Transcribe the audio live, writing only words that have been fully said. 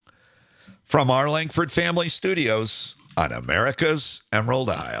From our Langford Family Studios on America's Emerald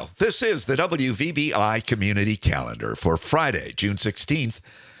Isle, this is the WVBI Community Calendar for Friday, June 16th,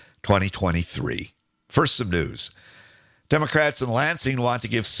 2023. First, some news. Democrats in Lansing want to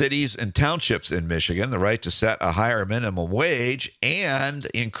give cities and townships in Michigan the right to set a higher minimum wage and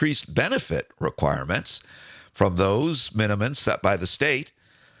increased benefit requirements from those minimums set by the state.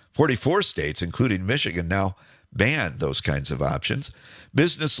 44 states, including Michigan, now ban those kinds of options.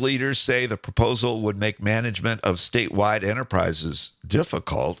 Business leaders say the proposal would make management of statewide enterprises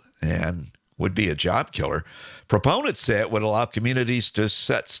difficult and would be a job killer. Proponents say it would allow communities to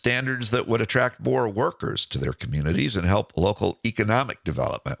set standards that would attract more workers to their communities and help local economic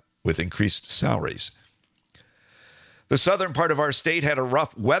development with increased salaries. The southern part of our state had a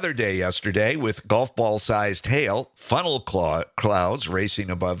rough weather day yesterday with golf ball-sized hail, funnel clouds racing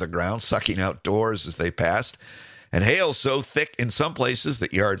above the ground, sucking out doors as they passed, and hail so thick in some places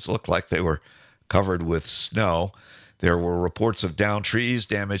that yards looked like they were covered with snow. There were reports of downed trees,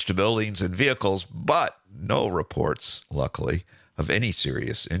 damage to buildings and vehicles, but no reports, luckily, of any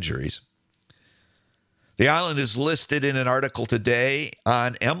serious injuries. The island is listed in an article today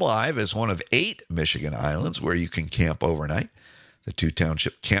on MLive as one of 8 Michigan islands where you can camp overnight. The 2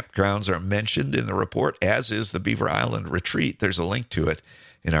 township campgrounds are mentioned in the report, as is the Beaver Island Retreat. There's a link to it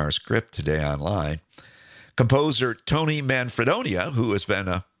in our script today online. Composer Tony Manfredonia, who has been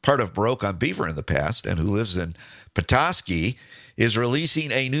a part of Baroque on Beaver in the past and who lives in Petoskey, is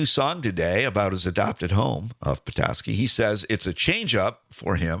releasing a new song today about his adopted home of Petoskey. He says it's a change-up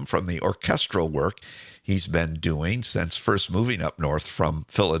for him from the orchestral work he's been doing since first moving up north from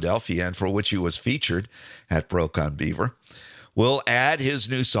Philadelphia, and for which he was featured at Baroque on Beaver. We'll add his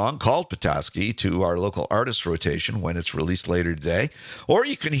new song called Petoskey to our local artist rotation when it's released later today. Or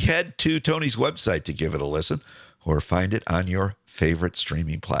you can head to Tony's website to give it a listen or find it on your favorite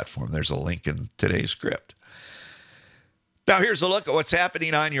streaming platform. There's a link in today's script. Now here's a look at what's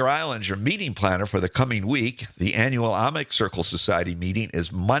happening on your island. Your meeting planner for the coming week. The annual Amic Circle Society meeting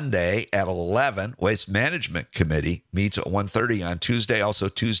is Monday at 11. Waste Management Committee meets at 1:30 on Tuesday. Also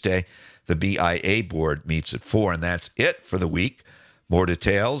Tuesday, the BIA board meets at 4, and that's it for the week. More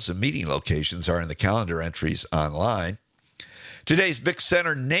details and meeting locations are in the calendar entries online. Today's Bic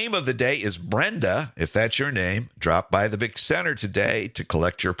Center name of the day is Brenda. If that's your name, drop by the Bic Center today to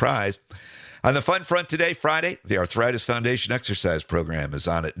collect your prize. On the fun front today, Friday, the Arthritis Foundation exercise program is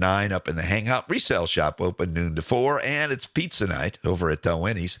on at 9 up in the Hangout. Resale shop open noon to 4, and it's pizza night over at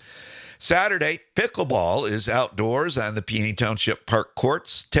Delwinnie's. Saturday, pickleball is outdoors on the Peaine Township Park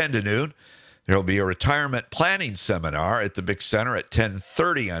courts, 10 to noon. There will be a retirement planning seminar at the Bic Center at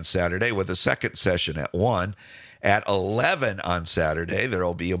 10:30 on Saturday with a second session at 1. At 11 on Saturday, there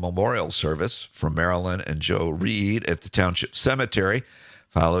will be a memorial service for Marilyn and Joe Reed at the Township Cemetery,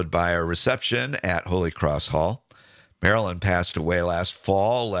 followed by a reception at Holy Cross Hall. Marilyn passed away last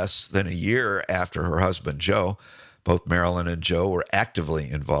fall, less than a year after her husband, Joe. Both Marilyn and Joe were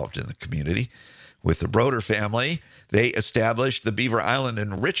actively involved in the community. With the Broder family, they established the Beaver Island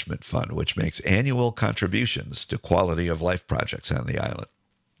Enrichment Fund, which makes annual contributions to quality of life projects on the island.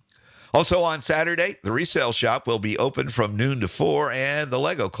 Also on Saturday, the resale shop will be open from noon to 4, and the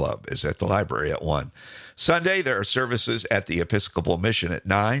Lego Club is at the library at 1. Sunday, there are services at the Episcopal Mission at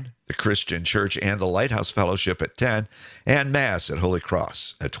 9, the Christian Church and the Lighthouse Fellowship at 10, and Mass at Holy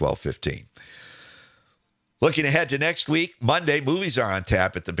Cross at 12:15. Looking ahead to next week, Monday, movies are on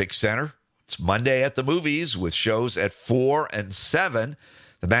tap at the Bic Center. It's Monday at the Movies with shows at 4 and 7.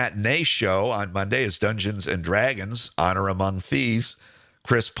 The matinee show on Monday is Dungeons & Dragons, Honor Among Thieves.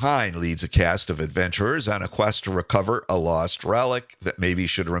 Chris Pine leads a cast of adventurers on a quest to recover a lost relic that maybe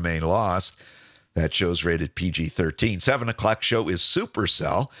should remain lost. That show's rated PG-13. 7 o'clock show is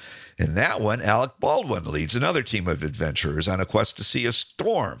Supercell. In that one, Alec Baldwin leads another team of adventurers on a quest to see a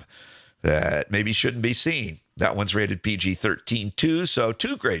storm that maybe shouldn't be seen. That one's rated PG-13 too, so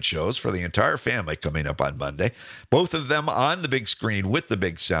 2 great shows for the entire family coming up on Monday. Both of them on the big screen with the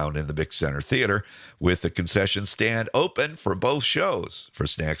big sound in the Bic Center Theater, with the concession stand open for both shows for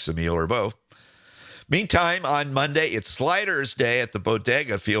snacks, a meal, or both. Meantime, on Monday, it's Sliders Day at the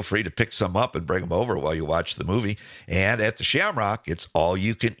Bodega. Feel free to pick some up and bring them over while you watch the movie. And at the Shamrock, it's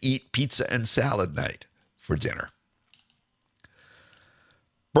all-you-can-eat pizza and salad night for dinner.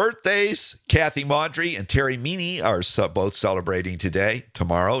 Birthdays, Kathy Maudry and Terry Meany are both celebrating today.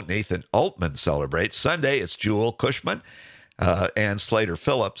 Tomorrow, Nathan Altman celebrates. Sunday, it's Jewel Cushman and Slater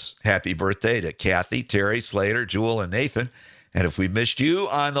Phillips. Happy birthday to Kathy, Terry, Slater, Jewel, and Nathan. And if we missed you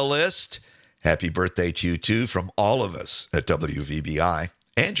on the list, happy birthday to you, too, from all of us at WVBI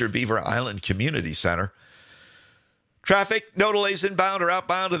and your Beaver Island Community Center. Traffic, no delays inbound or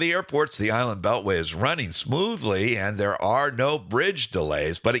outbound to the airports. The Island Beltway is running smoothly, and there are no bridge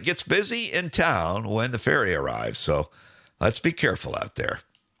delays, but it gets busy in town when the ferry arrives, so let's be careful out there.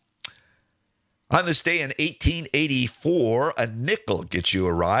 On this day in 1884, a nickel gets you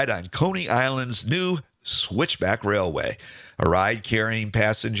a ride on Coney Island's new Switchback Railway, a ride carrying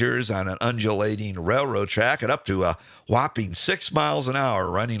passengers on an undulating railroad track at up to a whopping 6 miles an hour,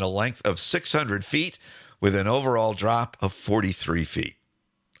 running a length of 600 feet with an overall drop of 43 feet.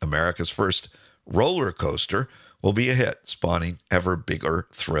 America's first roller coaster will be a hit, spawning ever bigger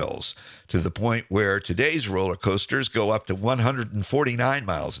thrills, to the point where today's roller coasters go up to 149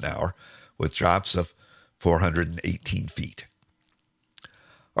 miles an hour with drops of 418 feet.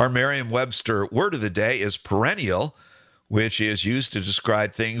 Our Merriam-Webster word of the day is perennial, which is used to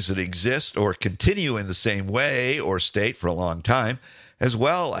describe things that exist or continue in the same way or state for a long time, as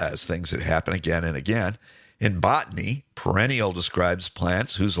well as things that happen again and again. In botany, perennial describes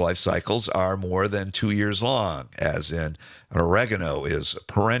plants whose life cycles are more than 2 years long, as in oregano is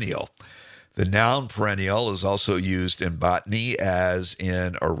perennial. The noun perennial is also used in botany, as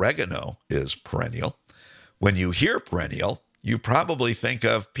in oregano is perennial. When you hear perennial, you probably think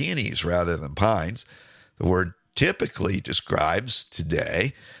of peonies rather than pines. The word typically describes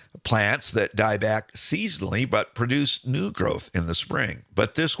today plants that die back seasonally but produce new growth in the spring.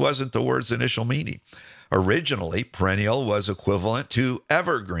 But this wasn't the word's initial meaning. Originally, perennial was equivalent to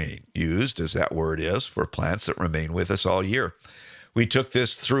evergreen, used as that word is for plants that remain with us all year. We took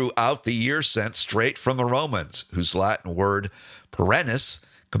this throughout the year sense straight from the Romans, whose Latin word perennis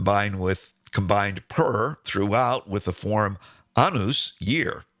combined per throughout with the form annus,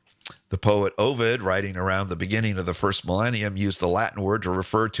 year. The poet Ovid, writing around the beginning of the first millennium, used the Latin word to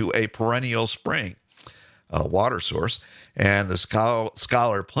refer to a perennial spring, a water source, and the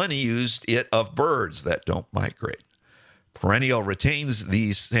scholar Pliny used it of birds that don't migrate. Perennial retains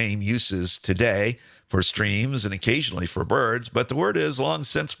these same uses today for streams and occasionally for birds, but the word has long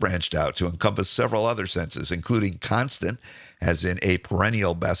since branched out to encompass several other senses, including constant, as in a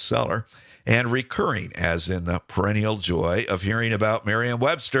perennial bestseller, and recurring, as in the perennial joy of hearing about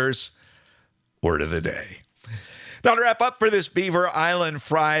Merriam-Webster's word of the day. Now, to wrap up for this Beaver Island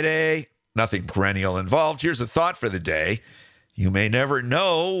Friday, nothing perennial involved. Here's a thought for the day. You may never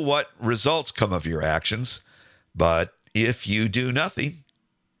know what results come of your actions, but if you do nothing,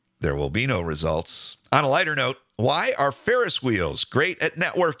 there will be no results. On a lighter note, why are Ferris wheels great at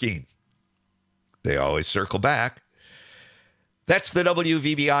networking? They always circle back. That's the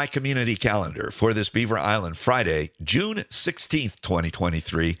WVBI Community Calendar for this Beaver Island Friday, June 16th,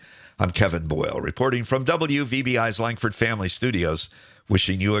 2023. I'm Kevin Boyle, reporting from WVBI's Langford Family Studios,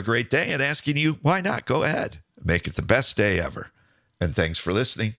 wishing you a great day and asking you, why not? Go ahead. Make it the best day ever. And thanks for listening.